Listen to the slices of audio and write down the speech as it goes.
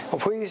Well,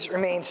 please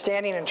remain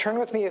standing and turn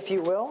with me, if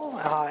you will,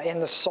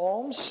 in the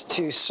Psalms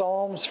to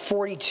Psalms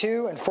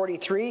 42 and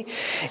 43.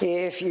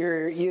 If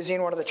you're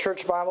using one of the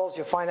church Bibles,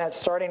 you'll find that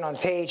starting on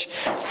page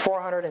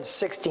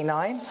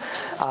 469.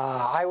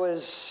 I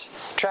was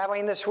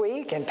traveling this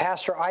week, and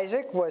Pastor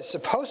Isaac was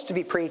supposed to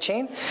be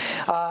preaching,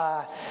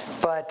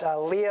 but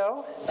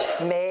Leo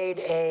made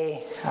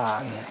a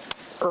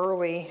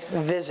early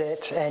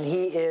visit, and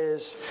he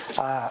is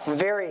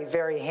very,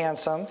 very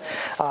handsome,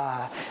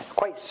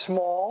 quite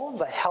small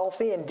but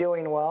healthy and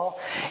doing well.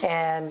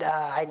 And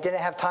I didn't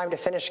have time to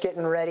finish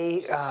getting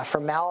ready for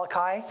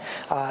Malachi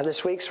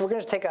this week, so we're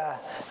going to take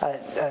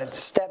a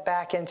step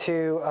back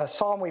into a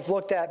psalm we've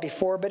looked at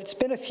before, but it's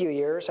been a few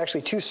years, actually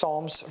two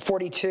psalms,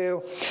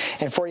 42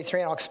 and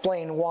 43, and I'll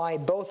explain why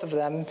both of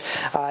them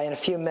in a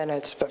few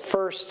minutes. But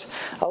first,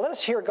 let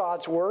us hear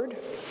God's word.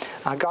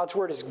 God's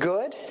word is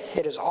good.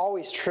 It is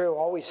always true,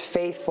 always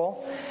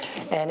faithful,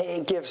 and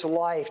it gives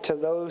life to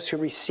those who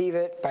receive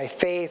it by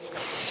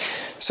faith.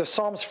 So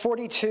Psalms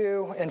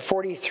 42 and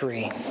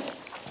 43.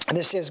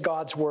 This is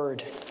God's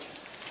word.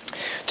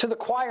 To the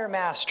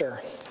choirmaster,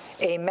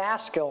 a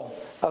maskil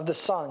of the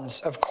sons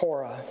of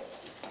Korah.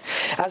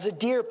 As a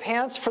deer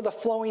pants for the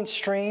flowing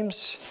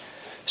streams,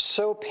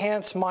 so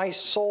pants my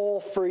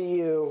soul for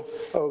you,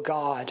 O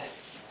God.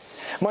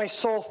 My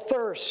soul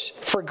thirsts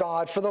for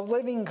God, for the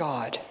living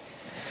God.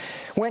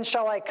 When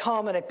shall I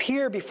come and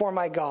appear before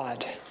my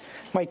God?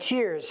 My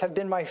tears have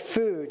been my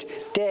food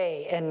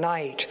day and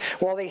night,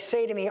 while they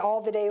say to me all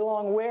the day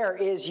long, where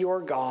is your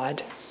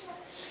God?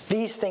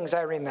 These things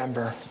I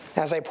remember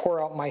as I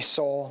pour out my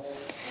soul,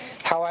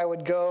 how I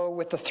would go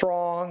with the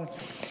throng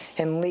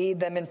and lead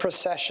them in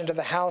procession to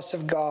the house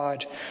of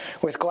God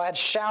with glad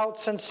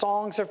shouts and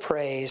songs of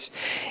praise,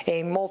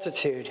 a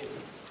multitude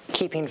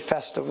keeping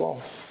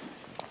festival.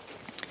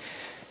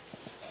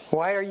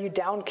 Why are you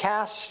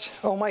downcast,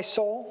 O my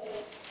soul?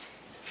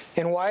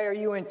 And why are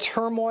you in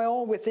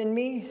turmoil within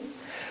me?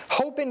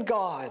 Hope in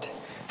God,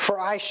 for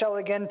I shall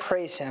again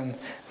praise him,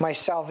 my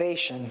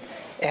salvation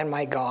and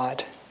my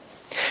God.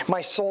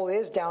 My soul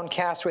is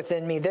downcast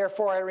within me.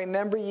 Therefore I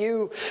remember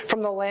you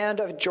from the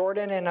land of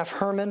Jordan and of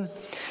Hermon,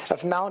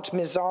 of Mount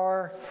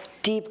Mizar.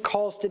 Deep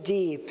calls to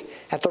deep.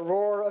 At the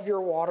roar of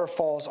your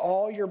waterfalls,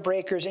 all your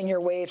breakers and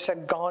your waves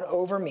have gone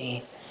over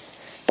me.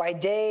 By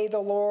day the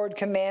Lord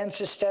commands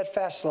his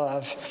steadfast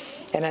love,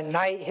 and at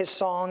night his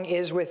song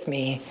is with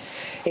me.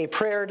 A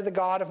prayer to the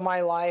God of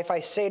my life. I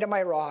say to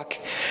my rock,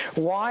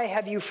 why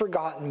have you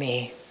forgotten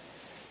me?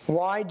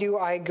 Why do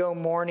I go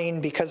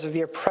mourning because of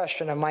the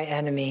oppression of my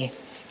enemy?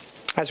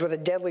 As with a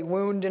deadly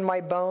wound in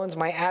my bones,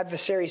 my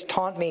adversaries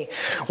taunt me,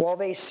 while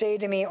they say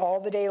to me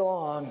all the day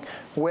long,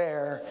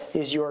 where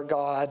is your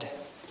God?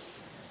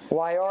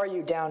 Why are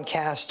you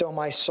downcast, O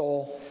my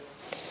soul?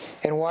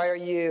 And why are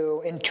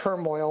you in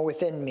turmoil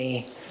within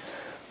me?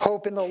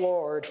 Hope in the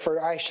Lord,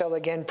 for I shall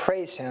again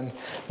praise him,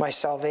 my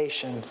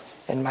salvation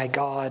and my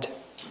God.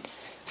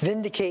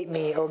 Vindicate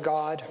me, O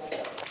God.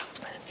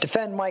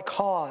 Defend my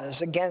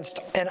cause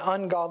against an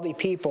ungodly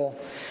people.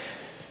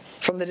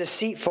 From the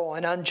deceitful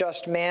and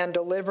unjust man,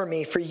 deliver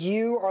me, for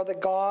you are the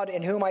God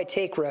in whom I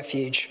take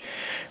refuge.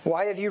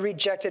 Why have you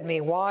rejected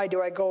me? Why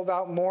do I go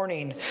about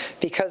mourning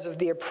because of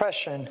the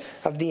oppression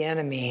of the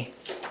enemy?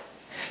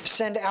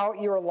 Send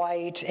out your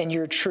light and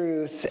your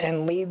truth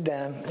and lead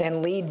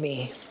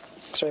me.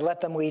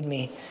 Let them lead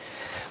me.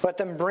 Let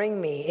them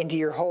bring me into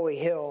your holy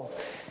hill,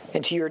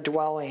 into your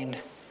dwelling.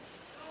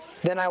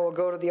 Then I will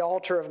go to the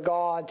altar of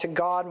God, to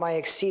God my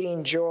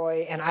exceeding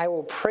joy, and I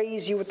will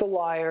praise you with the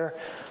lyre,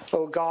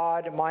 O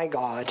God, my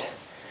God.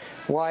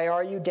 Why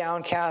are you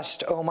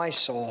downcast, O my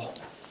soul?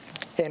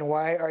 And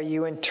why are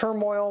you in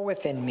turmoil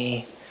within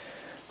me?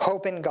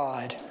 Hope in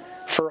God,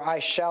 for I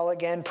shall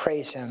again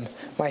praise him,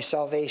 my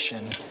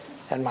salvation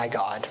and my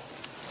God.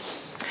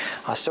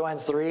 So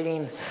ends the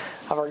reading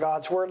of our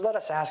God's word. Let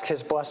us ask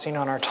his blessing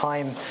on our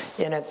time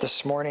in it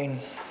this morning.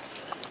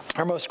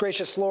 Our most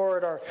gracious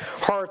Lord, our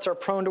hearts are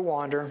prone to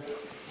wander.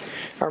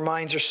 Our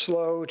minds are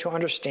slow to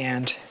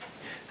understand.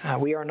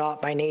 We are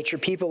not by nature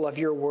people of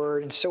your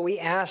word, and so we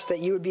ask that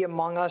you would be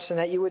among us and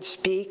that you would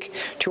speak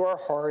to our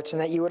hearts and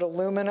that you would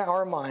illumine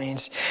our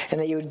minds and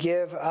that you would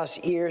give us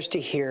ears to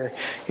hear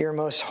your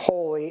most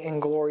holy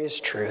and glorious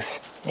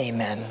truth.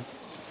 Amen.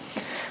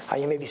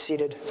 You may be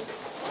seated.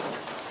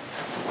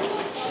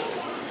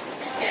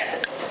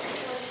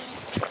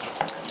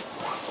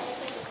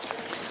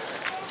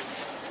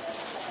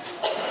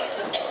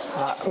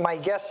 My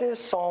guess is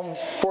Psalm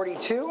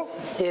 42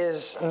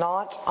 is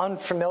not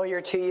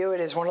unfamiliar to you.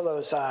 It is one of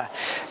those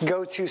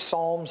go-to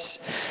psalms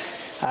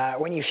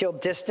when you feel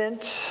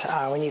distant,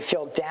 when you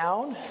feel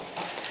down,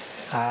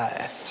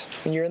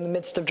 when you're in the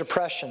midst of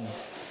depression.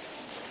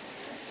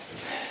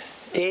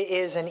 It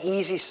is an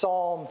easy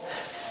psalm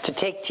to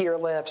take to your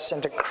lips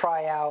and to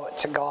cry out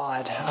to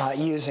God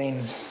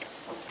using.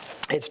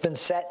 It's been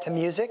set to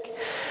music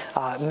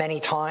many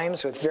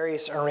times with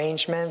various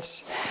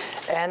arrangements,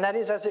 and that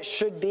is as it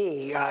should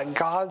be.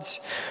 God's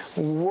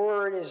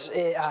word is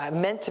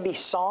meant to be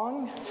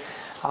sung,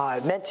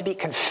 meant to be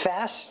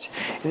confessed.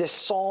 This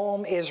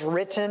psalm is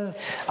written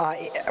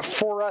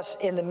for us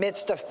in the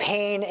midst of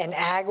pain and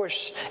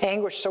anguish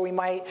so we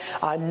might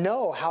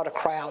know how to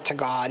cry out to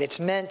God. It's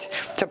meant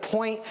to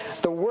point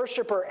the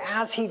worshiper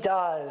as he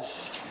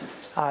does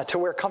to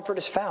where comfort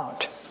is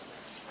found,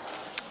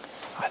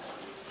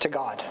 to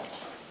God,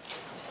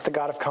 the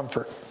God of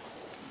comfort.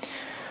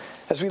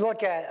 As we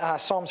look at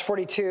Psalms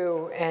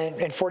 42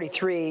 and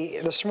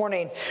 43 this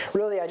morning,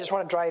 really I just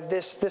want to drive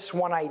this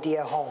one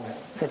idea home.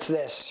 It's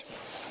this.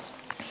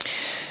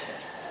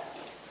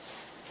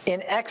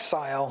 In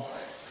exile,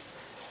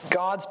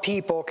 God's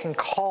people can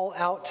call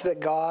out to the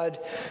God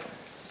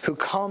who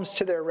comes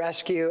to their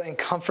rescue and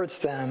comforts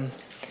them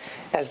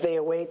as they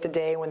await the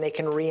day when they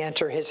can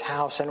re-enter his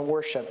house and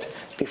worship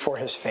before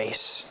his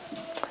face.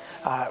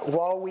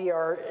 While we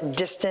are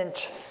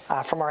distant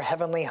from our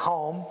heavenly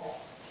home,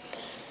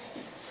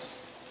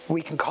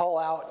 we can call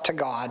out to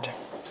God,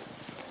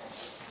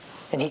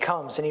 and he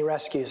comes and he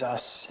rescues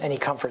us and he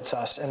comforts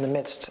us in the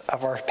midst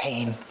of our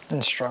pain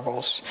and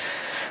struggles.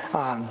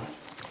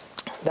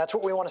 That's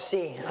what we want to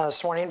see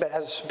this morning.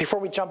 But before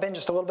we jump in,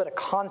 just a little bit of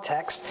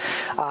context.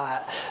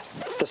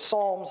 The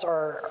Psalms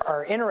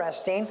are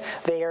interesting.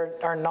 They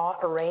are not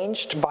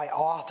arranged by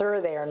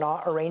author. They are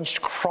not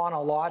arranged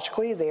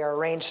chronologically. They are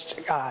arranged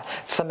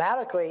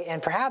thematically.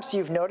 And perhaps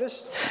you've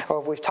noticed,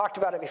 or we've talked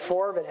about it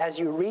before, but as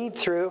you read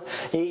through,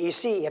 you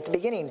see at the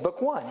beginning,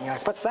 book 1. You're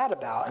like, what's that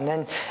about?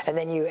 And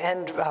then you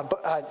end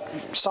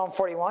Psalm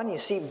 41. You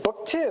see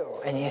book 2,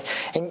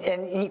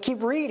 and you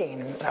keep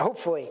reading,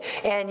 hopefully,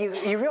 and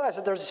you realize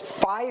that there's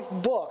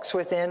 5 books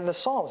within the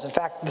Psalms. In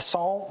fact, the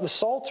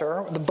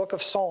Psalter, the book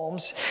of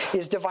Psalms,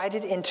 is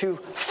divided into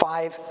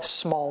 5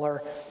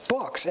 smaller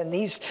books. And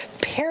these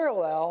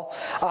parallel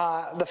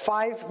the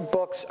 5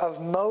 books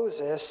of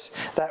Moses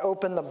that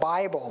open the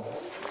Bible.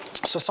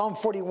 So Psalm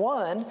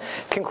 41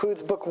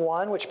 concludes book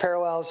 1, which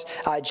parallels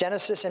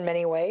Genesis in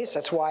many ways.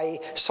 That's why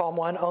Psalm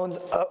 1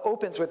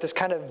 opens with this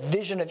kind of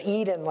vision of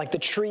Eden, like the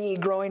tree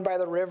growing by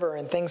the river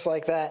and things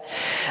like that.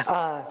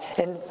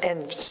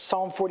 And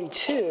Psalm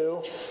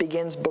 42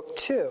 begins book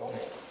 2.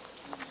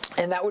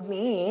 And that would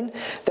mean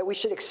that we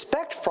should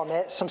expect from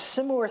it some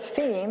similar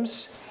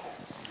themes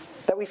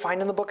that we find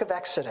in the book of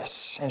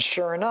Exodus. And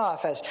sure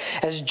enough,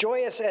 as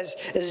joyous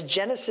as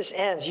Genesis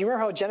ends, you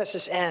remember how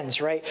Genesis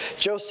ends, right?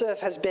 Joseph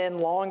has been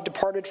long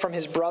departed from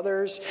his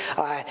brothers.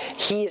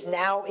 He is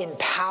now in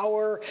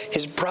power.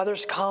 His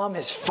brothers come,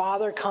 his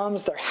father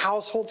comes, their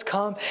households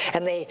come,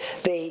 and they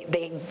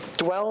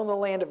dwell in the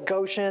land of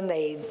Goshen.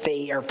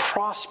 They are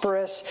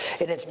prosperous,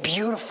 and it's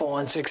beautiful,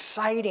 and it's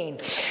exciting.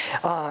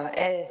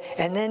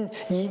 And then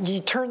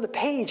you turn the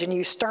page, and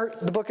you start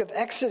the book of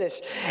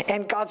Exodus,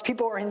 and God's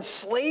people are in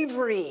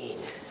slavery,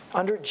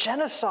 under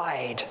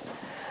genocide.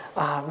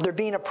 They're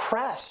being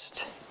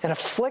oppressed and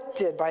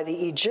afflicted by the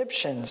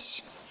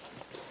Egyptians,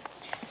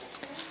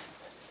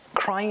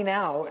 crying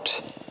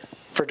out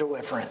for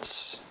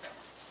deliverance.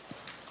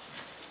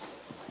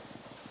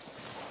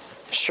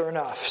 Sure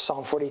enough,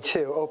 Psalm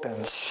 42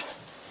 opens,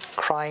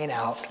 crying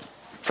out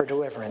for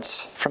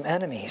deliverance from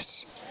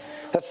enemies.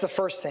 That's the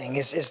first thing,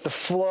 is the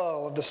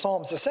flow of the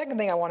Psalms. The second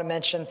thing I want to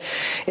mention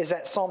is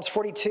that Psalms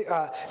 42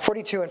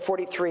 and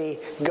 43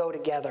 go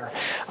together.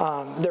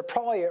 They're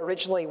probably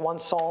originally one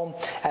psalm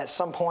at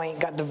some point,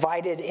 got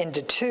divided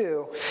into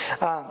 2.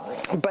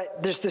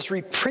 But there's this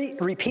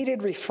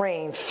repeated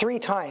refrain 3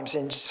 times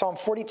in Psalm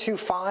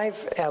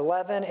 42:5,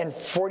 11, and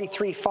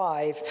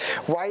 43:5.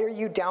 Why are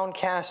you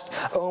downcast,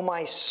 O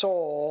my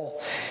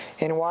soul?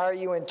 And why are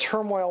you in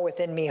turmoil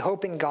within me?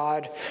 Hope in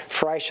God,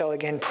 for I shall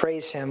again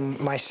praise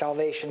him, my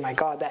salvation, my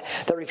God. That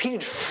the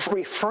repeated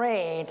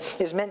refrain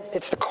is meant,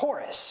 it's the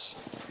chorus,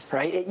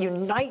 right? It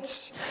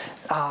unites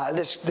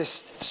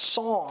this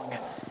song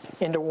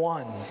into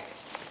one.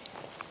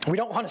 We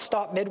don't want to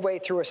stop midway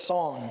through a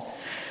song.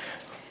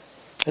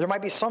 There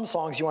might be some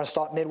songs you want to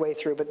stop midway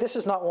through, but this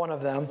is not one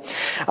of them.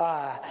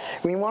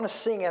 We want to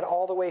sing it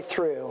all the way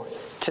through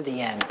to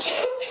the end.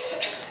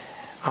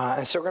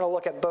 And so we're going to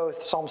look at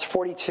both Psalms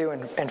 42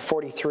 and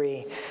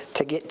 43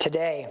 to get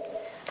today.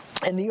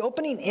 And the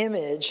opening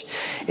image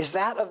is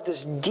that of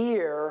this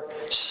deer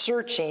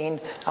searching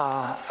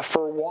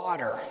for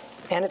water.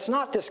 And it's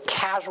not this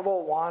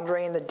casual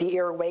wandering. The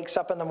deer wakes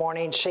up in the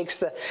morning,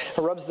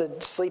 rubs the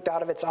sleep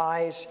out of its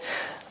eyes,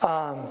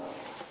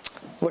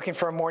 looking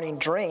for a morning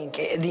drink.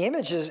 The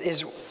image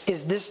is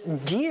this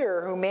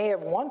deer who may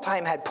have one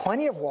time had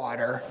plenty of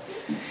water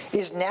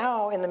is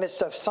now in the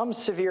midst of some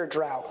severe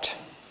drought.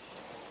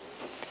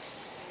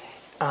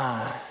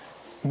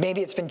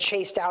 Maybe it's been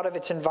chased out of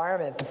its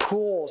environment, the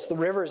pools, the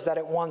rivers that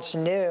it once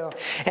knew,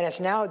 and it's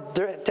now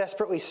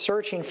desperately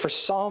searching for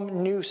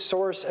some new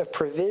source of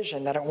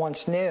provision that it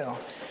once knew.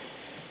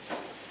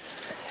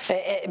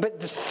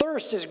 But the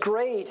thirst is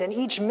great, and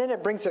each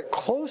minute brings it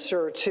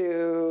closer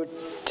to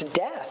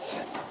death,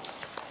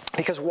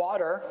 because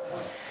water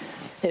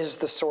is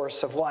the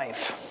source of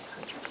life.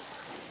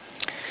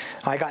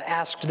 I got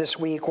asked this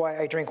week why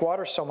I drink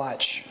water so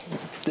much.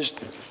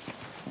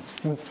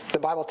 The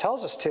Bible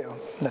tells us to,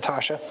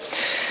 Natasha.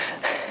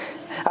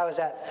 I was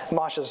at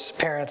Masha's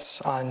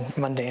parents on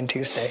Monday and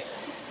Tuesday.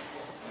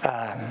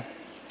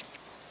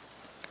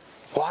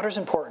 Water's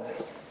important.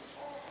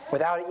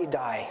 Without it, you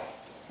die.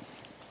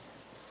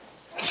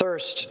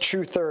 Thirst,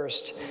 true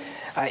thirst,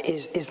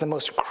 is the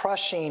most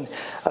crushing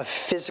of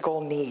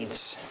physical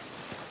needs.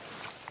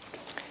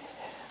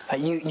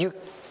 You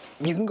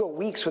can go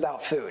weeks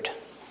without food,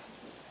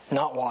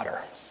 not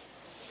water.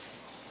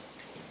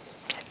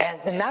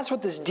 And that's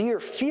what this deer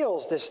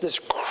feels, this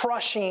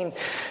crushing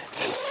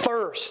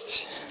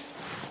thirst.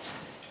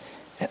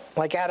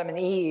 Like Adam and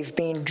Eve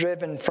being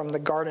driven from the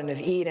Garden of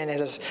Eden, it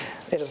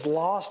has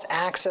lost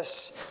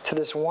access to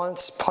this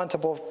once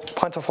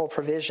plentiful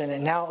provision.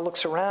 And now it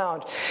looks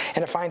around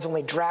and it finds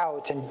only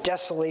drought and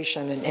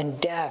desolation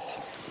and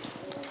death.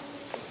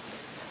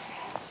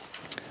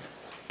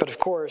 But of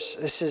course,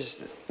 this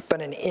is but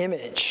an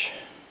image.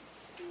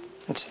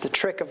 It's the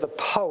trick of the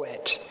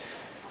poet.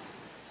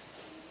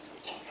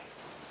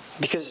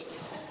 Because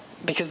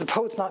the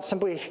poet's not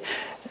simply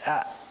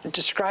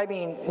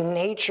describing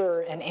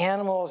nature and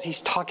animals,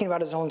 he's talking about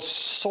his own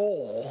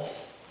soul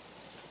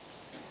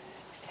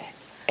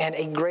and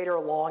a greater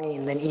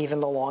longing than even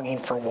the longing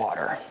for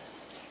water.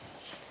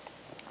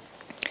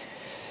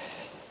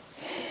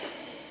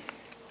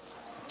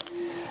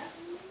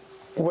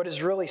 What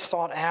is really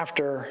sought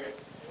after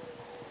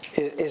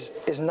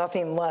is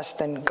nothing less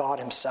than God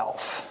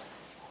himself.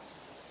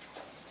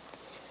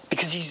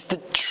 Because he's the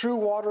true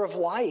water of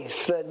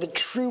life, the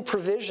true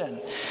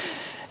provision.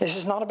 This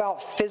is not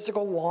about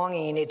physical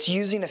longing. It's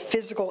using a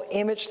physical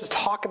image to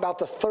talk about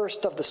the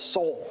thirst of the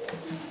soul.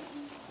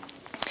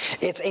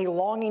 It's a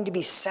longing to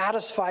be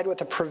satisfied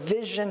with a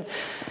provision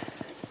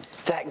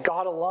that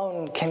God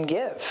alone can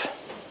give.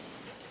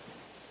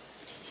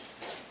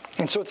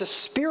 And so it's a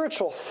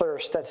spiritual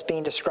thirst that's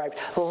being described.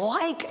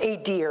 Like a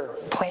deer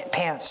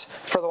pants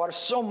for the water,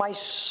 so my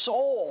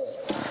soul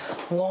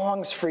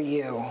longs for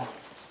you.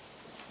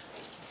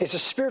 It's a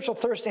spiritual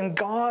thirst, and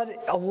God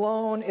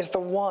alone is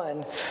the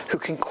one who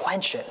can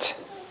quench it.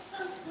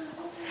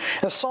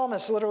 The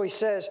psalmist literally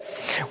says,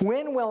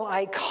 "When will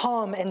I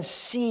come and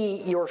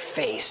see your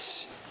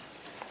face?"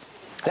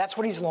 That's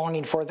what he's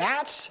longing for.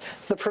 That's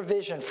the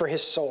provision for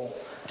his soul.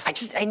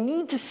 I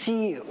need to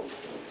see you.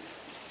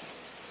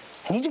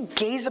 I need to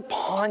gaze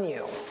upon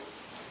you.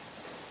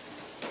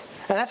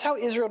 And that's how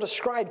Israel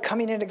described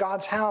coming into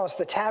God's house,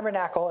 the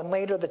tabernacle, and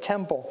later the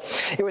temple.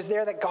 It was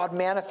there that God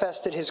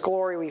manifested his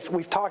glory.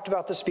 We've talked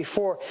about this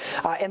before.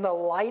 In the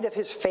light of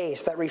his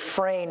face, that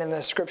refrain in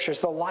the scriptures,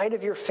 the light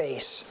of your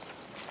face.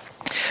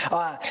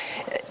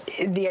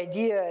 The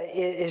idea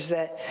is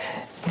that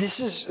this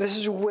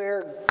is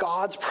where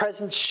God's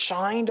presence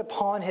shined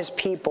upon his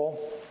people.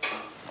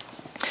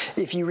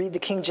 If you read the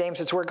King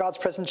James, it's where God's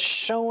presence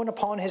shone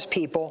upon his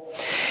people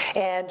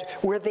and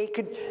where they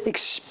could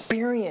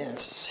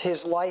experience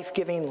his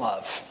life-giving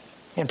love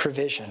and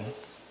provision.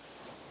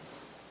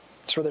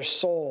 It's where their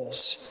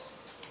souls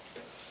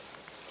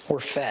were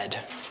fed.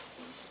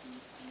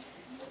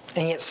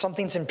 And yet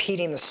something's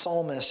impeding the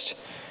psalmist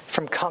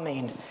from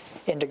coming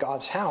into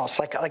God's house.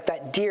 Like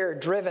that deer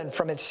driven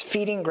from its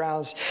feeding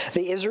grounds,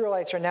 the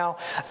Israelites are now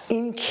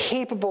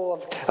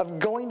incapable of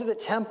going to the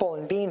temple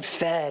and being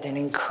fed and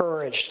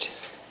encouraged.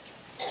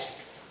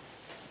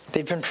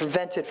 They've been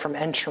prevented from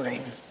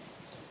entering.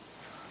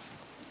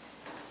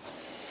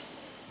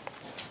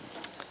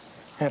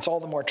 And it's all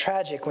the more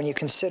tragic when you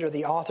consider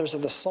the authors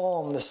of the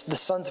psalm, the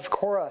sons of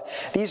Korah.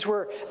 These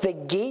were the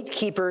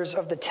gatekeepers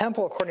of the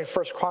temple, according to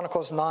 1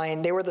 Chronicles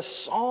 9. They were the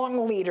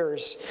song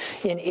leaders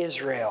in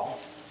Israel.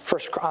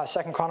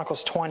 2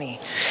 Chronicles 20.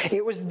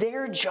 It was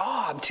their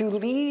job to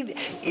lead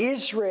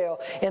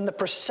Israel in the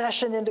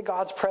procession into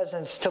God's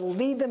presence, to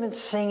lead them in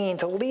singing,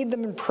 to lead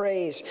them in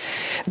praise.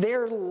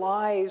 Their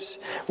lives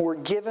were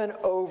given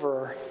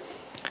over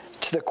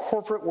to the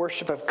corporate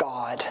worship of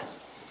God.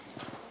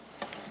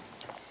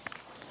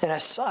 And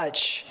as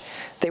such,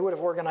 they would have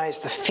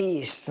organized the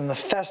feasts and the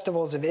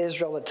festivals of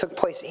Israel that took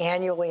place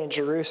annually in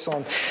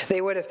Jerusalem.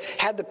 They would have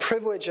had the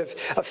privilege of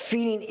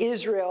feeding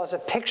Israel as a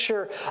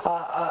picture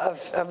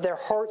of their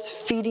hearts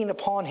feeding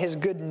upon his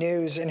good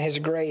news and his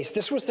grace.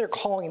 This was their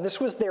calling. This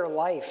was their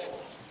life.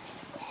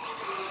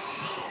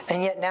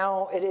 And yet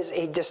now it is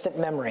a distant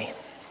memory.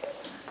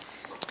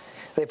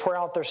 They pour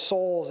out their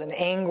souls in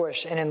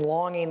anguish and in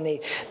longing.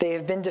 They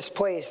have been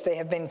displaced. They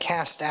have been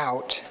cast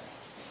out.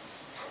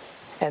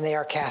 And they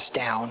are cast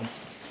down.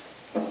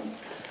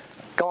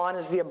 Gone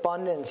is the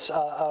abundance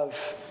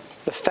of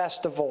the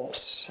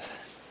festivals.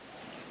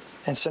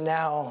 And so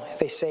now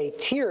they say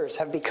tears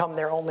have become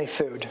their only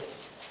food.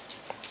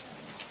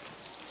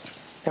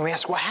 And we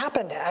ask, what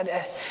happened?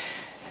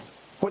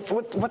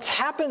 What's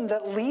happened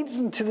that leads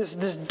them to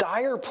this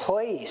dire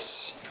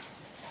place?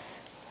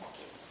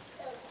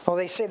 Well,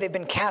 they say they've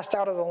been cast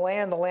out of the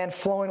land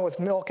flowing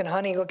with milk and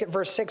honey. Look at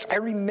verse 6. I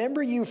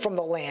remember you from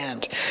the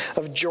land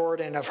of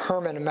Jordan, of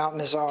Hermon, and Mount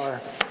Mizar.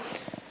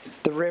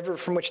 The river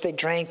from which they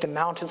drank, the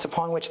mountains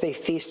upon which they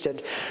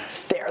feasted.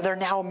 they're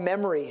now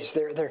memories.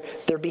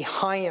 They're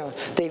behind them.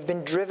 They've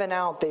been driven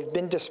out. They've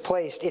been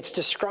displaced. It's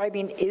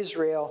describing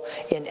Israel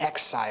in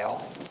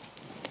exile,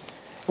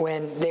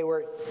 when they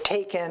were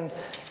taken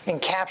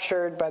and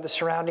captured by the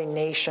surrounding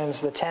nations,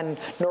 the 10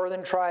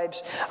 northern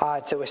tribes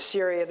to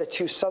Assyria, the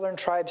 2 southern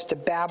tribes to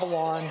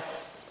Babylon.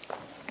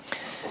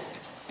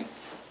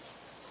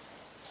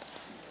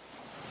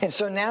 And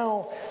so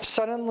now,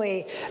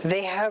 suddenly,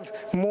 they have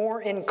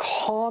more in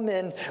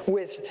common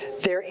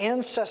with their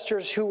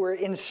ancestors who were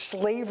in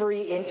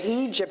slavery in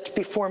Egypt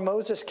before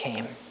Moses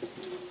came,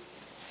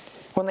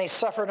 when they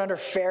suffered under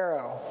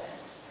Pharaoh.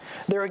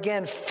 They're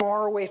again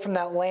far away from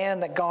that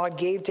land that God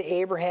gave to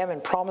Abraham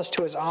and promised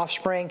to his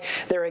offspring.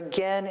 They're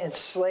again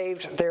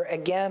enslaved. They're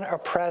again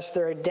oppressed.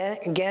 They're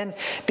again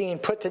being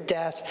put to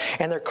death.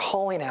 And they're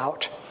calling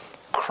out,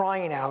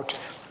 crying out,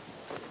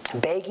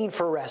 begging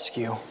for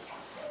rescue,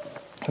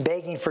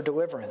 begging for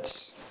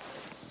deliverance.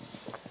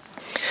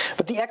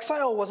 But the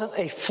exile wasn't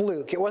a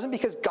fluke. It wasn't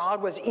because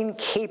God was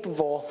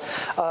incapable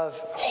of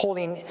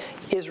holding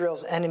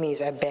Israel's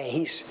enemies at bay.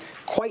 He's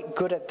quite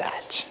good at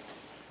that.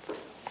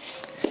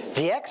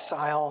 The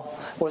exile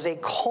was a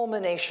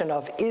culmination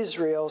of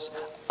Israel's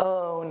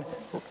own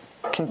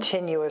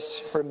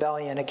continuous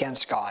rebellion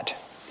against God.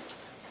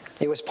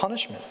 It was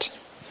punishment,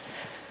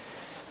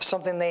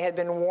 something they had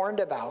been warned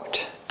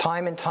about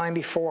time and time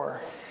before.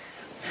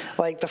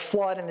 Like the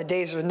flood in the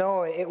days of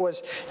Noah, it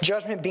was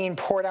judgment being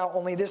poured out,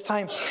 only this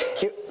time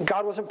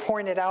God wasn't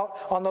pouring it out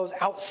on those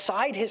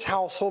outside his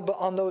household, but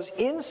on those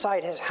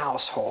inside his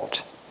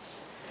household.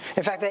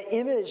 In fact, that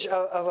image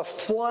of a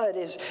flood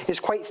is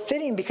quite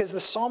fitting, because the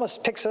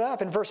psalmist picks it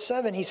up in verse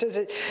 7. He says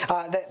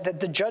that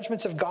the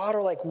judgments of God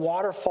are like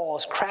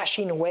waterfalls,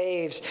 crashing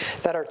waves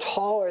that are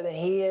taller than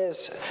he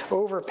is,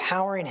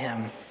 overpowering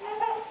him.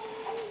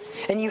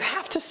 And you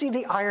have to see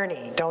the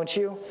irony, don't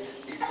you?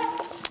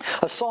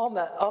 A psalm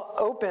that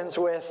opens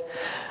with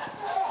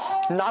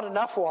not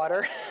enough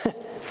water,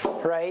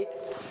 right?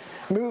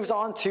 Moves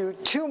on to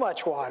too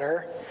much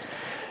water.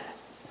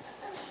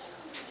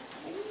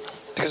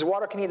 Because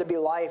water can either be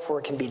life or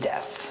it can be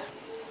death.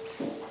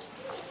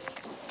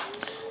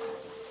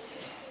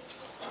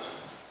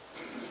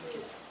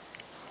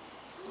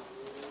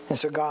 And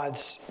so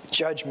God's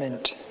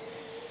judgment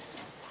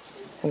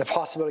and the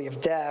possibility of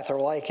death are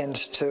likened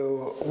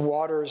to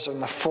waters in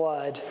the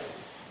flood,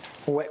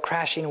 wet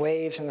crashing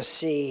waves in the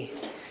sea.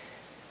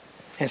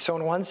 And so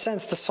in one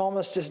sense, the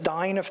psalmist is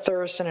dying of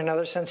thirst. In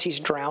another sense, he's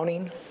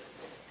drowning.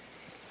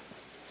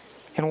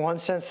 In one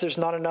sense, there's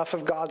not enough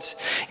of God's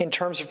in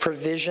terms of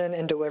provision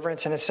and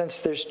deliverance. In a sense,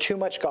 there's too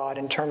much God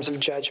in terms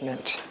of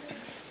judgment.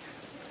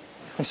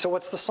 And so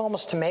what's the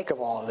psalmist to make of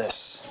all of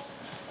this?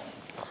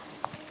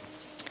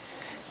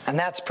 And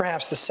that's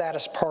perhaps the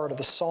saddest part of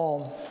the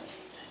psalm.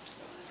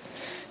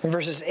 In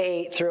verses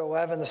 8 through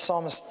 11, the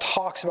psalmist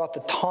talks about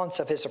the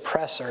taunts of his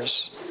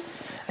oppressors.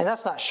 And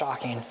that's not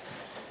shocking.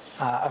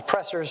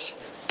 Oppressors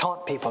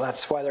taunt people.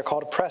 That's why they're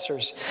called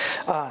oppressors.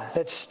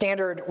 That's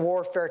standard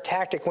warfare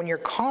tactic. When you're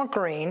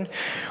conquering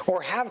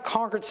or have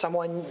conquered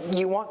someone,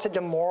 you want to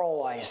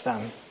demoralize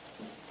them.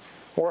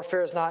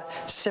 Warfare is not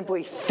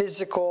simply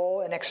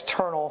physical and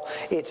external,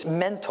 it's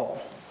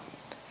mental.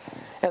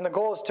 And the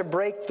goal is to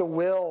break the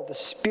will, the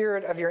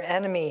spirit of your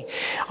enemy.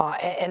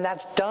 And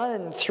that's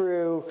done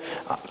through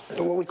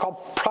what we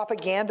call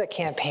propaganda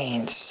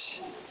campaigns.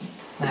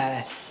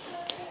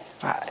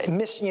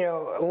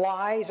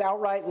 Lies,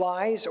 outright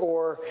lies,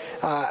 or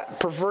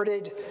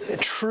perverted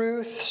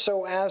truth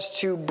so as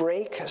to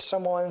break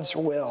someone's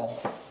will.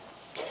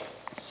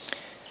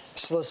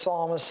 So the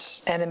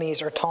psalmist's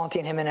enemies are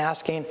taunting him and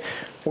asking,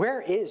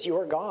 "Where is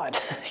your God?"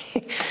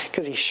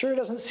 Because he sure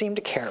doesn't seem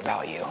to care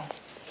about you.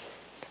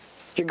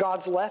 Your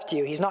God's left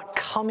you. He's not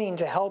coming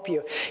to help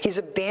you. He's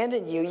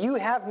abandoned you. You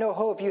have no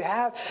hope. You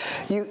have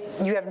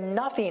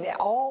nothing.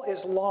 All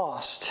is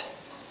lost.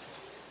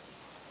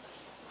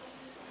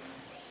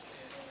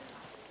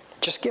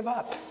 Just give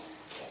up.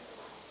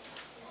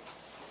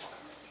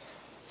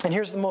 And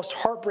here's the most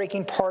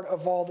heartbreaking part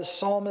of all. The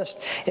psalmist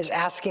is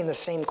asking the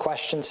same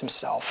questions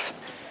himself.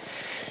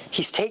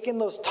 He's taken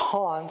those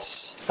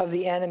taunts of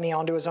the enemy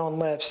onto his own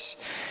lips.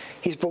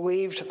 He's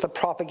believed the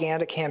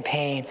propaganda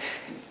campaign.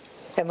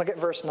 And look at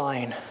verse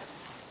 9.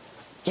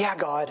 Yeah,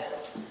 God,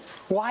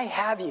 why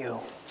have you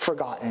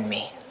forgotten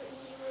me?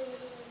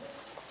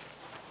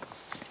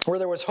 Where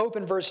there was hope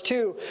in verse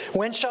 2,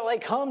 when shall I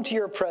come to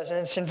your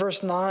presence? In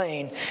verse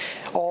 9,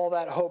 all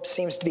that hope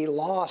seems to be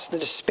lost. The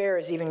despair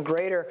is even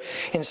greater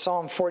in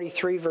Psalm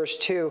 43, verse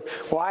 2.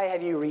 Why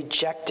have you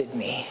rejected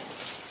me?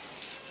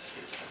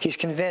 He's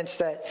convinced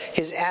that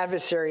his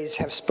adversaries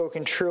have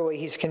spoken truly.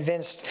 He's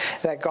convinced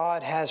that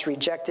God has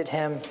rejected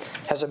him,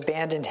 has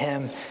abandoned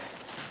him.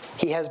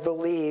 He has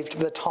believed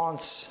the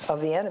taunts of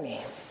the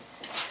enemy.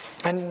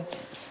 And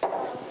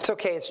it's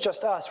okay, it's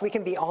just us. We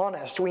can be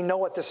honest. We know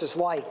what this is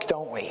like,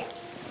 don't we?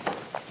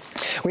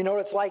 We know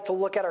what it's like to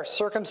look at our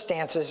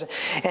circumstances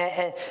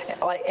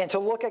and to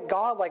look at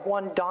God like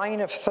one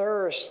dying of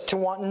thirst, to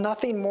want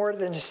nothing more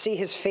than to see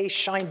his face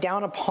shine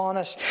down upon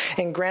us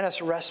and grant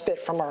us respite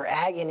from our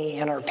agony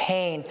and our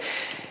pain.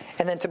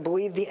 And then to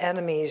believe the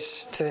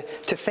enemies, to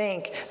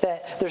think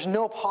that there's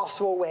no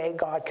possible way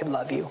God could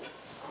love you.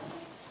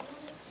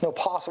 No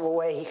possible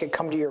way he could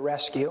come to your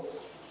rescue.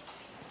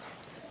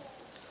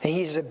 And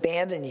he's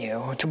abandoned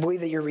you, to believe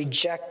that you're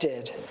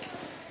rejected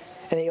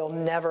and that you'll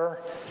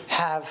never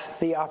have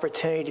the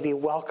opportunity to be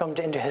welcomed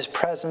into his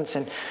presence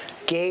and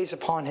gaze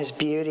upon his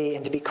beauty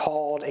and to be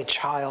called a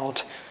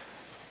child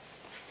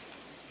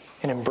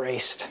and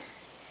embraced.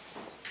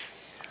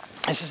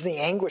 This is the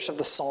anguish of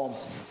the psalm.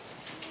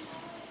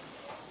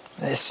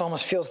 The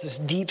psalmist feels this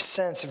deep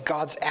sense of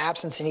God's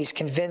absence, and he's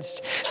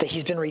convinced that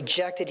he's been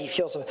rejected. He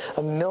feels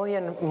a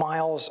million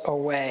miles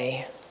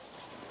away.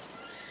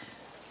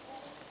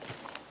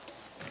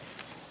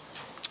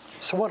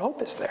 So what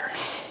hope is there?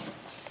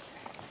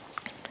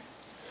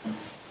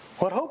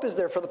 What hope is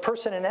there for the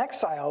person in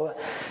exile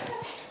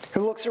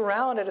who looks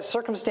around at his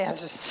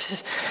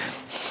circumstances?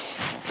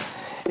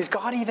 Is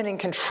God even in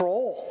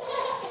control?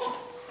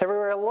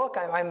 Everywhere I look,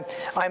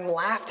 I'm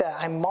laughed at,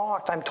 I'm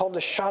mocked, I'm told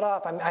to shut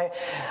up. I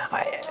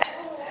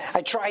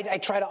try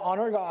to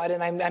honor God,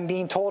 and I'm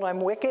being told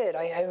I'm wicked.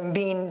 I'm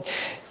being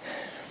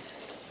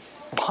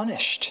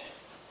punished.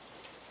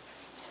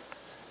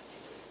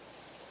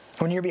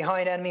 When you're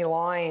behind enemy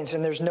lines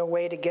and there's no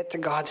way to get to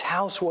God's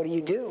house, what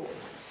do?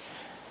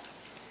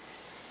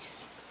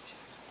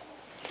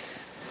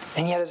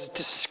 And yet, as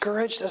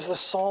discouraged as the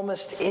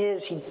psalmist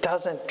is, he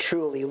doesn't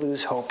truly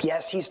lose hope.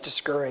 Yes, he's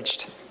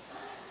discouraged.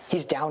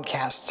 He's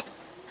downcast.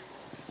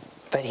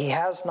 But he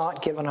has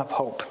not given up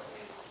hope.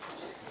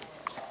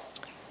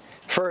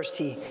 First,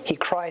 he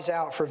cries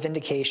out for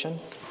vindication,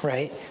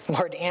 right?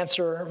 Lord,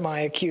 answer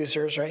my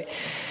accusers, right?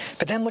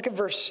 But then look at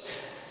verse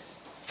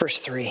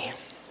 3.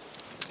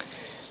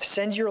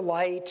 Send your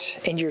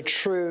light and your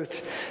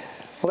truth.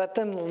 Let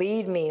them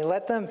lead me.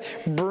 Let them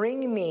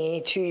bring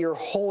me to your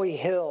holy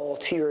hill,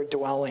 to your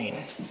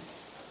dwelling.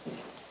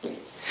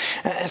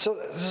 And so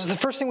the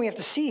first thing we have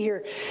to see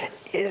here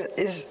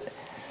is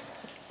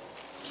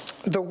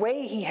the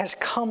way he has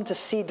come to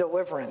see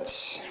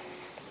deliverance.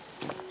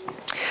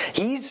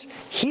 He's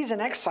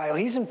in exile.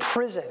 He's in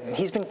prison.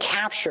 He's been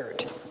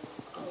captured.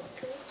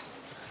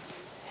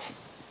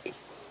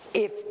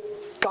 If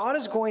God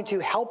is going to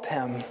help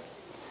him,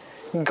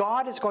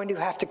 God is going to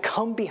have to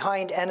come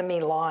behind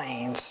enemy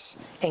lines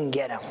and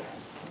get him.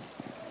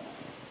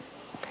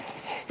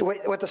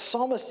 What the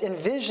psalmist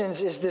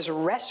envisions is this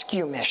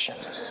rescue mission.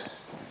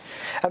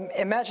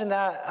 Imagine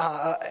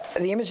that,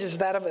 the image is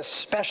that of a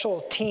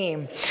special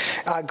team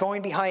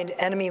going behind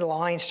enemy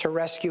lines to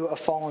rescue a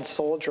fallen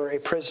soldier, a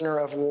prisoner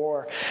of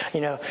war.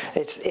 You know,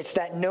 it's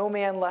that no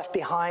man left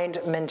behind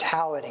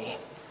mentality.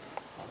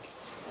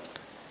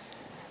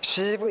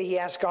 Specifically, he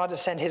asked God to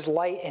send his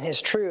light and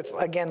his truth.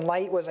 Again,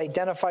 light was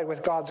identified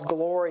with God's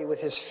glory,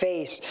 with his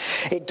face.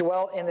 It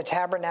dwelt in the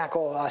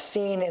tabernacle,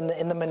 seen in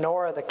the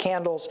menorah, the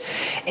candles,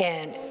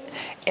 and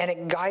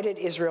it guided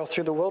Israel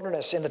through the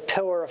wilderness in the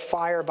pillar of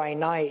fire by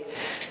night.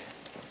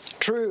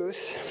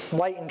 Truth,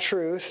 light and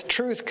truth.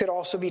 Truth could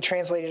also be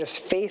translated as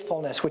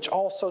faithfulness, which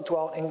also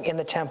dwelt in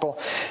the temple,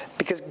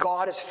 because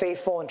God is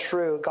faithful and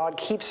true. God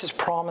keeps his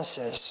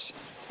promises.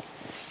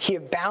 He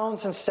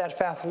abounds in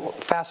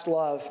steadfast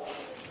love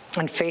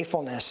and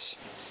faithfulness.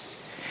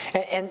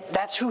 And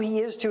that's who he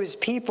is to his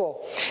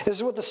people. This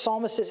is what the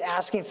psalmist is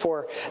asking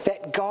for,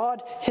 that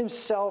God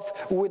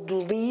himself would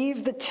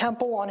leave the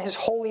temple on his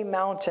holy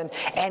mountain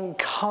and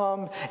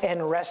come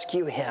and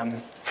rescue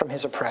him from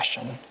his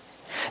oppression.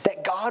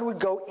 That God would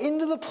go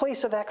into the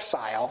place of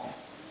exile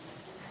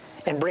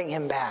and bring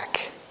him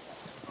back.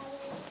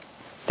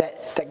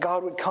 That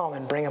God would come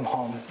and bring him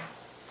home.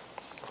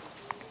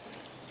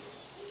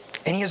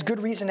 And he has good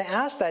reason to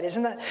ask that.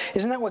 Isn't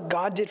that what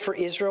God did for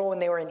Israel when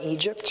they were in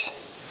Egypt?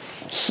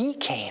 He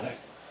came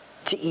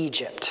to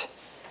Egypt,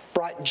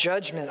 brought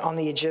judgment on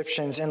the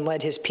Egyptians, and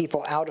led his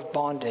people out of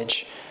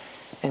bondage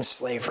and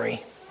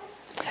slavery.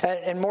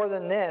 And more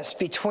than this,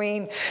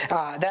 between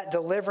that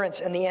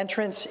deliverance and the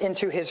entrance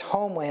into his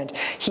homeland,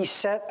 he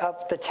set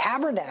up the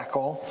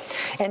tabernacle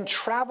and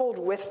traveled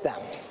with them.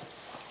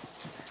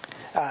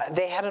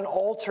 They had an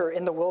altar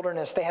in the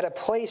wilderness. They had a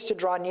place to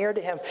draw near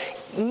to him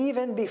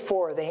even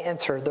before they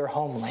entered their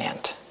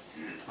homeland.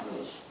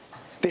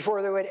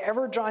 Before they would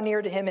ever draw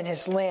near to him in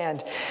his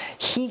land,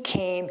 he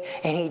came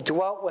and he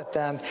dwelt with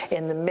them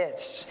in the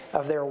midst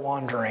of their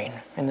wandering,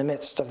 in the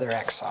midst of their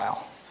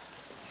exile.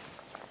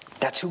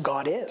 That's who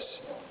God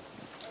is.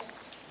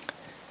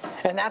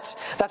 And that's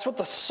what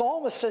the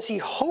psalmist says he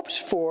hopes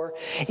for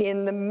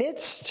in the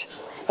midst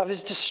of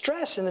his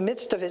distress, in the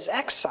midst of his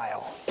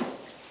exile.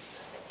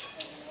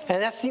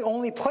 And that's the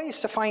only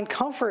place to find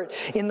comfort,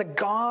 in the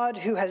God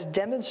who has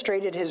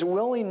demonstrated his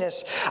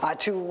willingness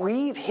to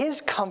leave his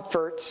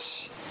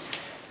comforts,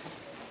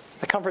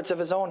 the comforts of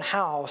his own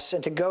house,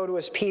 and to go to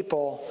his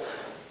people,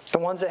 the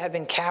ones that have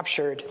been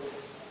captured,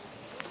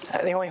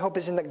 The only hope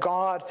is in the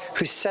God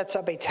who sets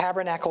up a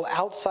tabernacle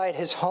outside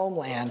his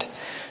homeland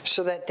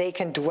so that they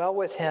can dwell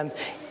with him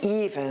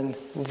even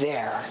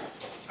there,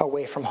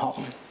 away from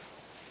home.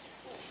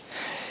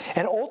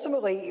 And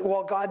ultimately,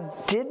 while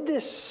God did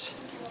this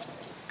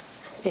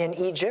in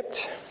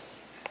Egypt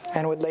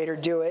and would later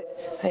do it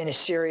in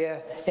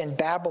Assyria and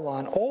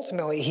Babylon,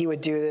 ultimately he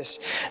would do this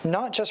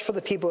not just for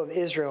the people of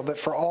Israel, but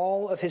for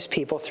all of his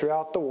people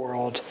throughout the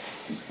world.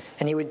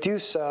 And he would do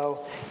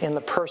so in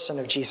the person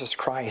of Jesus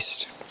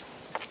Christ.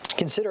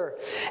 Consider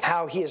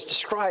how he is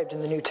described in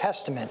the New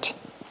Testament.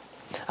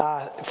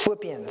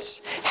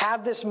 Philippians,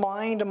 have this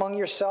mind among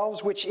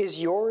yourselves, which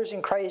is yours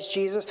in Christ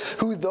Jesus,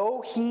 who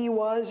though he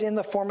was in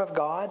the form of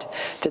God,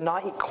 did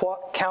not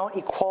count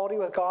equality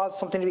with God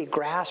something to be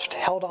grasped,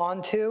 held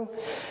on to,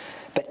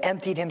 but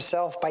emptied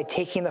himself by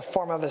taking the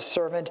form of a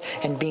servant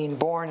and being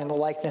born in the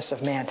likeness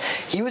of man.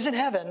 He was in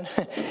heaven,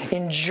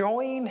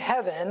 enjoying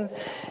heaven,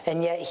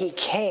 and yet he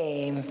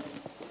came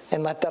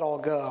and let that all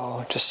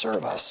go to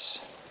serve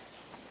us.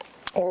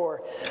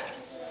 Or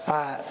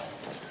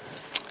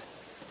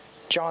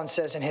John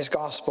says in his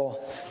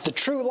gospel, the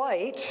true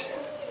light,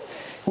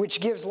 which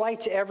gives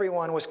light to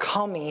everyone, was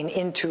coming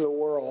into the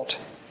world.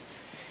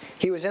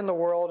 He was in the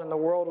world, and the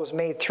world was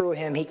made through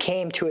him. He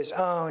came to his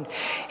own,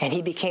 and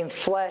he became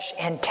flesh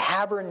and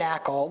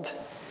tabernacled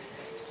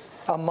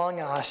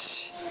among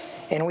us.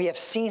 And we have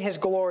seen his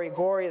glory.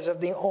 Glory is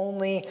of the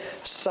only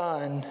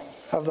Son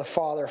of the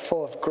Father,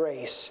 full of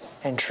grace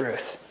and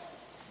truth.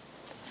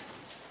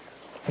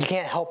 You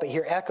can't help but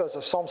hear echoes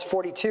of Psalms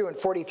 42 and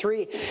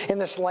 43 in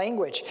this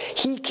language.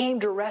 He came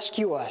to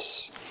rescue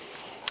us.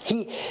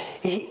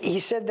 He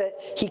said that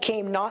he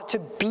came not to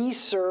be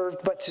served,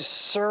 but to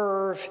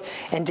serve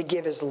and to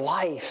give his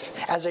life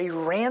as a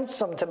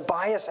ransom to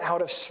buy us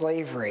out of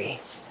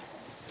slavery.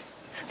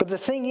 But the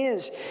thing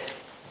is,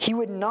 he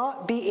would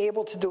not be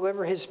able to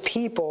deliver his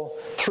people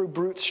through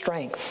brute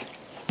strength.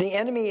 The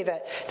enemy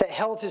that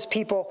held his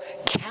people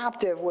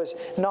captive was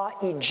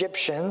not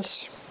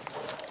Egyptians,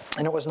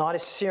 and it was not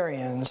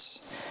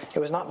Assyrians. It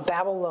was not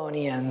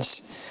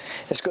Babylonians.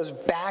 This goes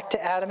back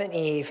to Adam and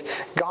Eve.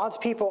 God's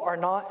people are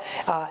not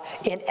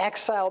in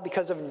exile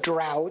because of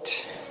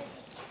drought.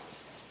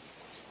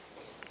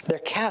 They're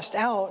cast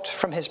out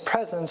from his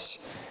presence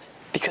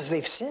because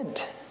they've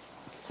sinned,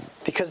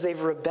 because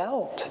they've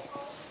rebelled.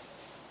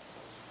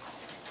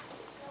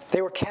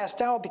 They were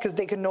cast out because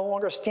they could no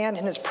longer stand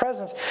in his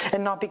presence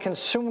and not be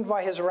consumed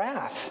by his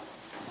wrath.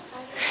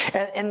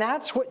 And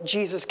that's what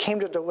Jesus came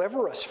to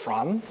deliver us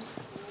from.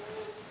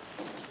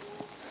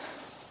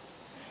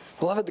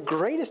 Beloved, the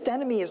greatest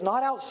enemy is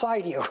not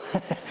outside you.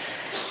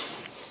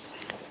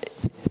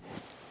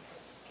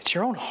 It's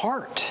your own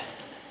heart.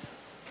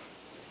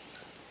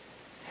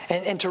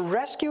 And to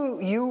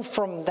rescue you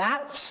from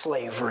that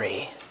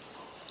slavery,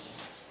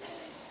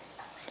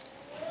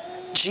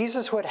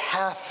 Jesus would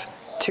have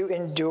to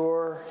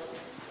endure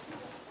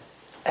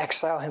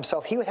exile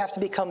himself. He would have to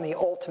become the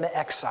ultimate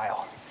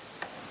exile.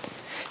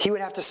 He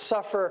would have to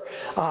suffer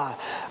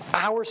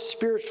our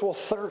spiritual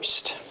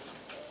thirst.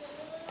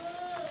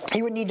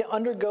 He would need to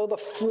undergo the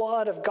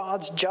flood of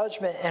God's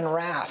judgment and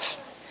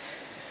wrath.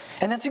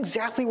 And that's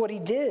exactly what he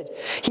did.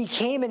 He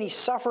came and he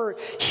suffered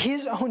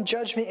his own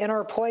judgment in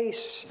our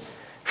place,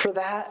 for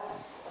that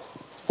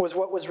was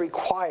what was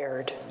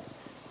required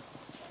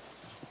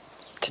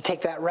to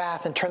take that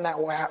wrath and turn that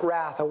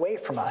wrath away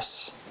from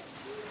us.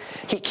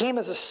 He came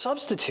as a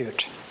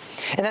substitute.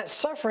 And that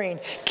suffering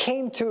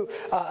came to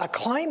a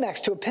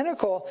climax, to a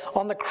pinnacle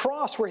on the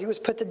cross where he was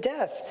put to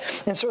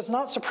death. And so it's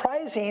not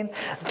surprising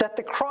that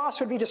the cross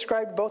would be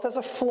described both as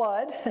a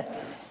flood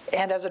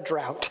and as a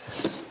drought.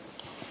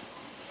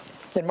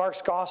 In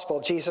Mark's gospel,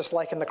 Jesus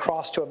likened the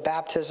cross to a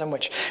baptism,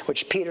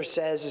 which Peter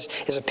says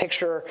is a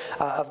picture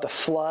of the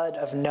flood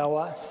of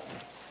Noah.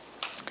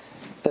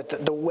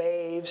 That the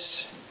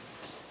waves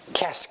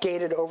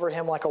cascaded over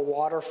him like a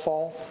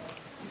waterfall.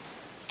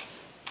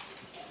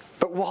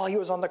 But while he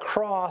was on the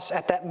cross,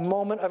 at that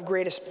moment of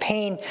greatest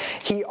pain,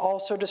 he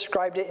also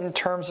described it in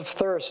terms of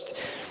thirst.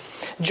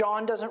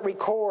 John doesn't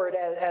record,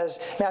 as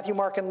Matthew,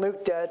 Mark, and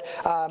Luke did,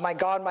 my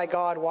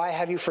God, why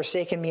have you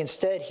forsaken me?"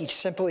 Instead, he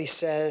simply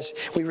says,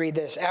 we read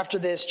this, "After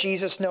this,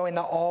 Jesus, knowing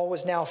that all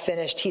was now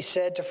finished, he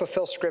said to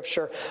fulfill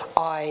Scripture,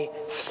 'I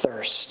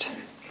thirst.'"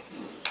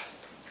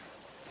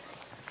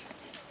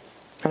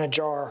 And a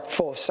jar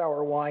full of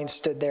sour wine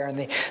stood there, and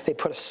they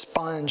put a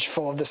sponge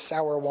full of the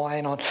sour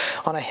wine on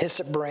a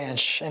hyssop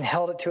branch and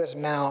held it to his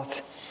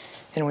mouth.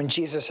 And when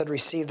Jesus had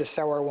received the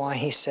sour wine,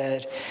 he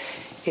said,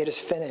 "It is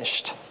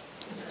finished."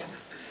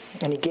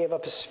 And he gave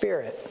up his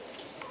spirit.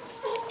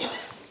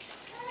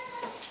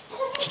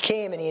 He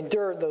came and he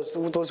endured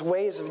those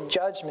waves of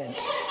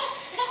judgment.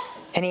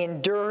 And he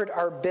endured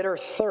our bitter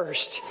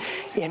thirst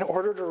in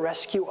order to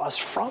rescue us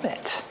from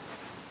it.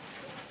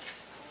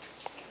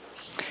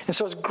 And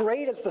so as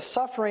great as the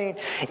suffering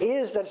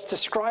is that's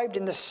described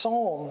in this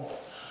psalm,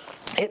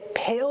 it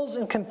pales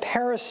in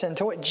comparison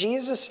to what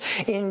Jesus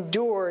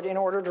endured in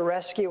order to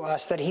rescue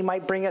us, that he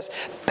might bring us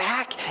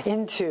back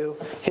into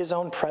his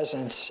own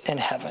presence in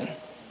heaven.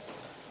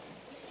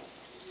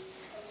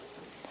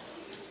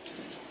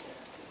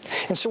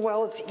 And so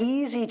while it's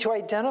easy to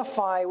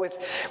identify with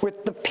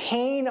the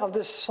pain of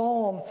this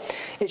psalm,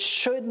 it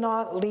should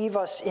not leave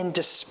us in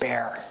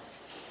despair.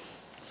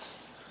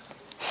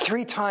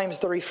 3 times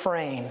the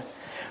refrain,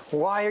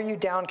 why are you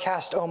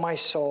downcast, O my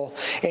soul?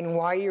 And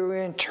why are you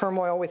in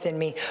turmoil within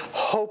me?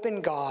 Hope in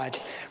God,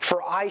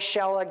 for I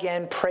shall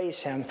again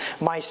praise him,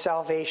 my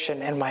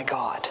salvation and my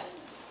God.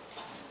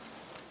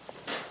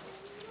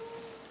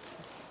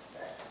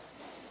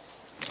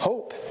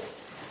 Hope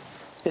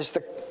is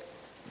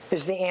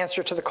the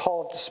answer to the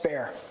call of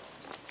despair.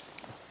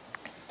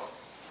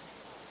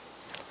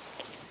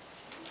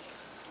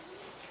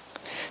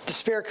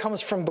 Despair comes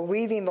from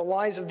believing the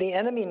lies of the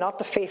enemy, not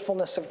the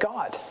faithfulness of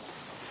God.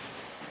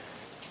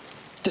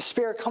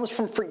 Despair comes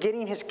from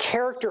forgetting his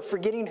character,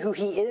 forgetting who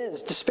he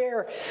is.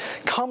 Despair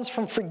comes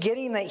from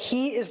forgetting that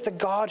he is the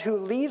God who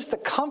leaves the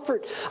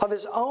comfort of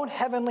his own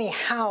heavenly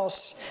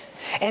house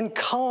and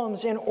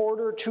comes in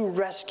order to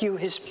rescue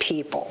his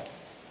people.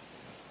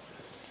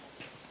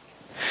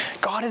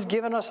 God has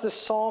given us this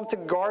psalm to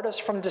guard us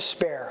from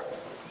despair,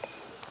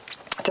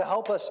 to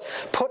help us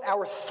put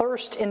our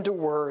thirst into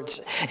words,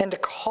 and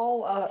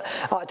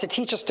to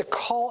teach us to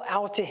call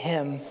out to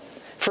him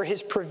for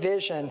his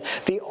provision,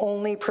 the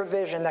only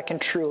provision that can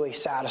truly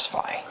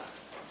satisfy.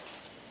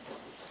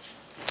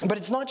 But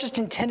it's not just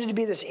intended to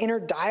be this inner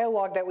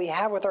dialogue that we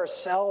have with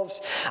ourselves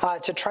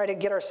to try to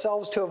get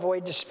ourselves to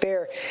avoid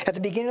despair. At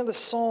the beginning of the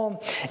psalm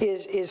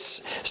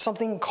is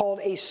something called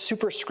a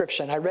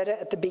superscription. I read it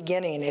at the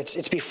beginning.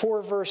 It's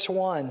before verse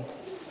 1.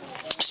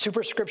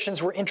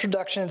 Superscriptions were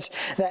introductions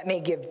that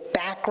may give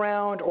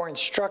background or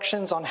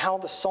instructions on how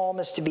the psalm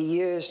is to be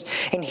used.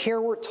 And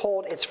here we're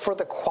told it's for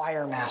the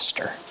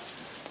choirmaster.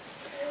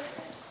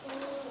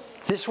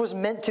 This was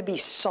meant to be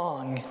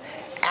sung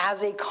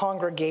as a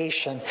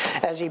congregation,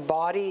 as a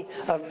body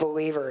of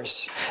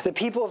believers. The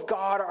people of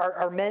God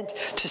are meant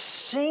to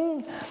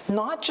sing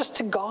not just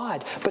to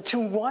God, but to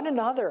one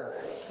another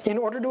in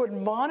order to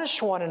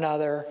admonish one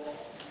another,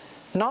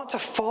 not to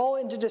fall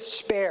into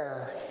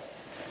despair,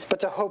 but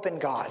to hope in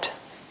God.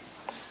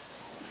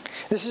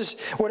 This is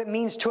what it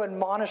means to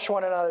admonish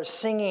one another,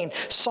 singing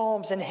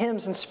psalms and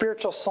hymns and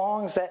spiritual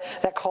songs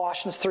that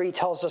Colossians 3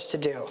 tells us to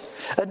do.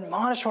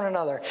 Admonish one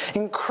another,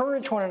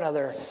 encourage one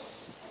another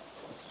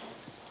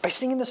by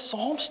singing the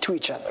psalms to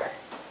each other.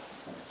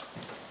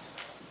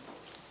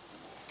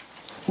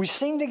 We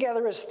sing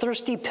together as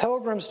thirsty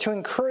pilgrims to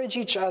encourage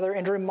each other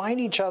and to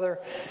remind each other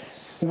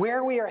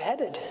where we are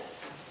headed,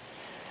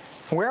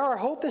 where our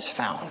hope is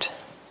found.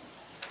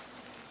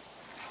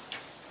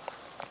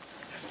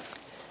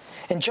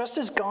 And just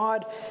as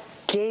God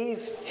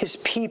gave his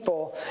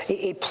people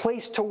a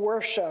place to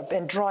worship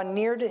and draw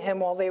near to him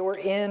while they were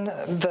in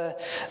the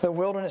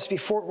wilderness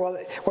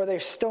while they're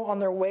still on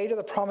their way to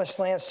the promised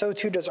land, so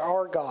too does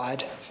our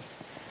God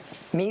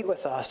meet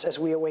with us as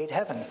we await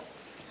heaven.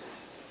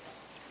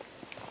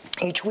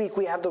 Each week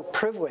we have the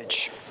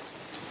privilege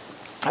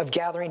of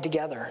gathering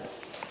together.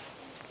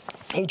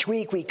 Each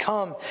week we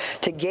come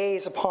to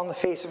gaze upon the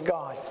face of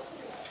God.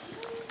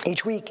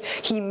 Each week,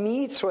 he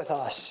meets with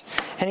us,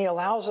 and he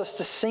allows us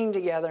to sing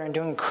together and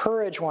to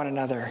encourage one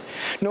another.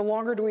 No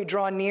longer do we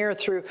draw near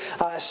through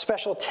a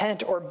special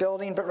tent or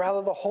building, but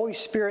rather the Holy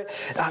Spirit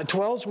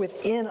dwells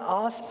within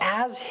us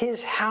as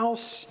his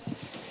house,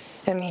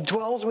 and he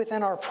dwells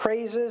within our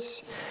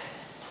praises.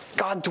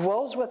 God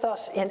dwells with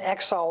us in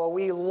exile while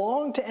we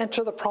long to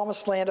enter the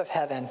promised land of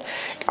heaven.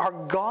 Our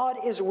God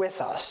is with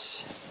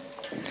us.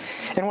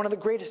 And one of the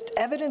greatest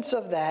evidence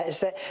of that is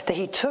that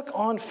he took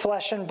on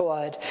flesh and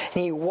blood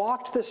and he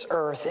walked this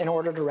earth in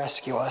order to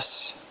rescue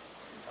us.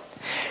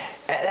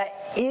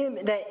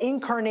 That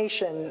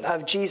incarnation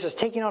of Jesus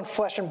taking on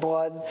flesh and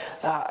blood,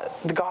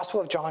 the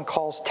Gospel of John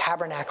calls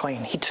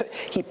tabernacling.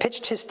 He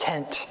pitched his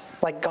tent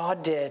like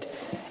God did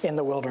in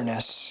the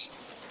wilderness.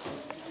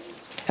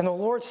 And the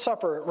Lord's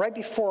Supper, right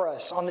before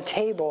us on the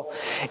table,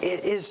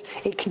 it is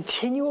a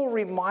continual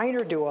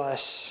reminder to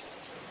us,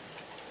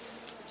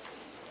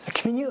 a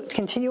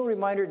continual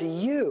reminder to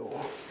you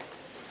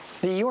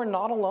that you are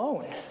not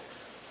alone.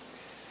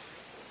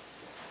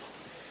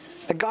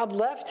 That God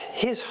left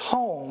his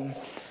home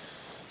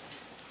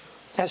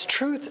as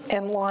truth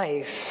and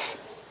life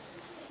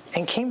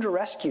and came to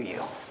rescue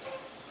you.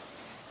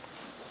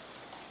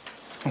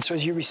 And so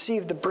as you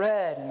receive the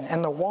bread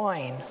and the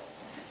wine,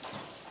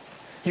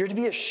 you're to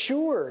be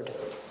assured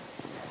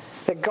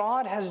that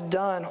God has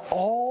done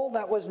all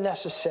that was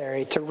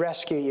necessary to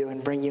rescue you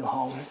and bring you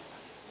home.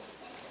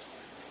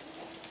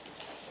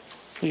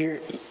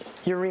 You're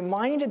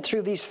reminded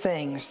through these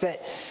things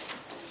that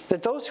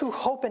those who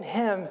hope in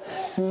him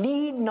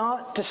need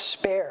not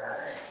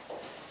despair.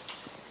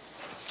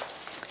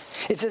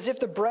 It's as if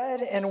the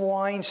bread and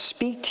wine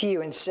speak to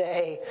you and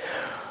say,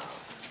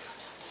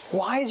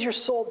 "Why is your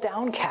soul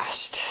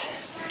downcast?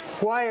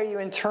 Why are you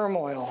in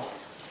turmoil?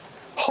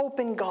 Hope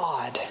in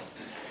God,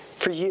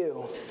 for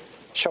you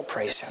shall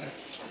praise him."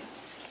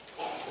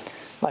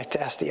 I'd like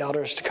to ask the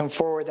elders to come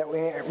forward that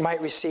we might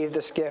receive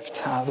this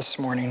gift this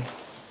morning.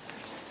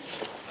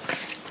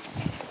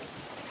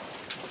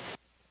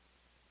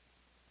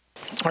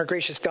 Our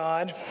gracious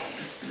God,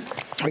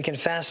 we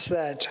confess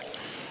that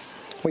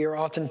we are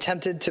often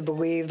tempted to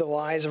believe the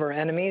lies of our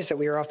enemies, that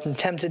we are often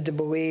tempted to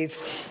believe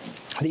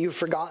that you've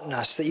forgotten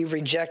us, that you've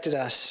rejected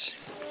us.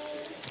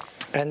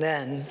 And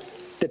then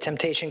the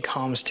temptation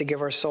comes to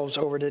give ourselves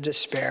over to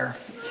despair.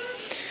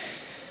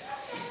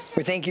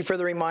 We thank you for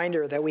the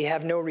reminder that we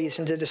have no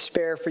reason to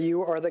despair, for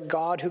you are the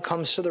God who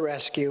comes to the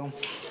rescue.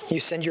 You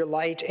send your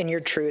light and your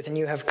truth, and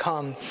you have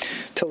come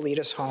to lead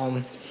us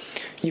home.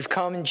 You've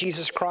come in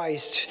Jesus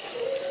Christ,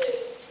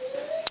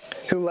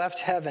 who left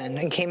heaven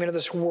and came into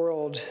this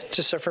world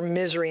to suffer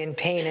misery and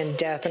pain and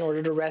death in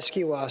order to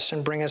rescue us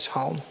and bring us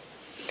home.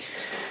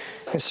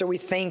 And so we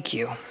thank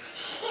you.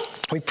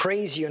 We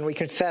praise you and we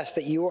confess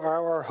that you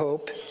are our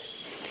hope,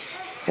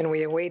 and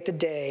we await the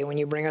day when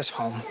you bring us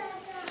home.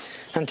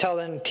 Until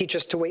then, teach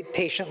us to wait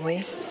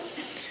patiently.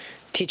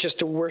 Teach us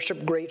to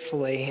worship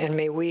gratefully, and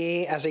may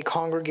we as a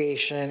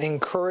congregation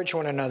encourage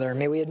one another.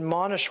 May we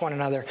admonish one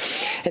another,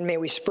 and may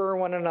we spur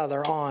one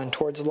another on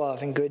towards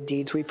love and good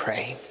deeds, we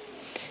pray.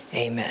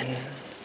 Amen.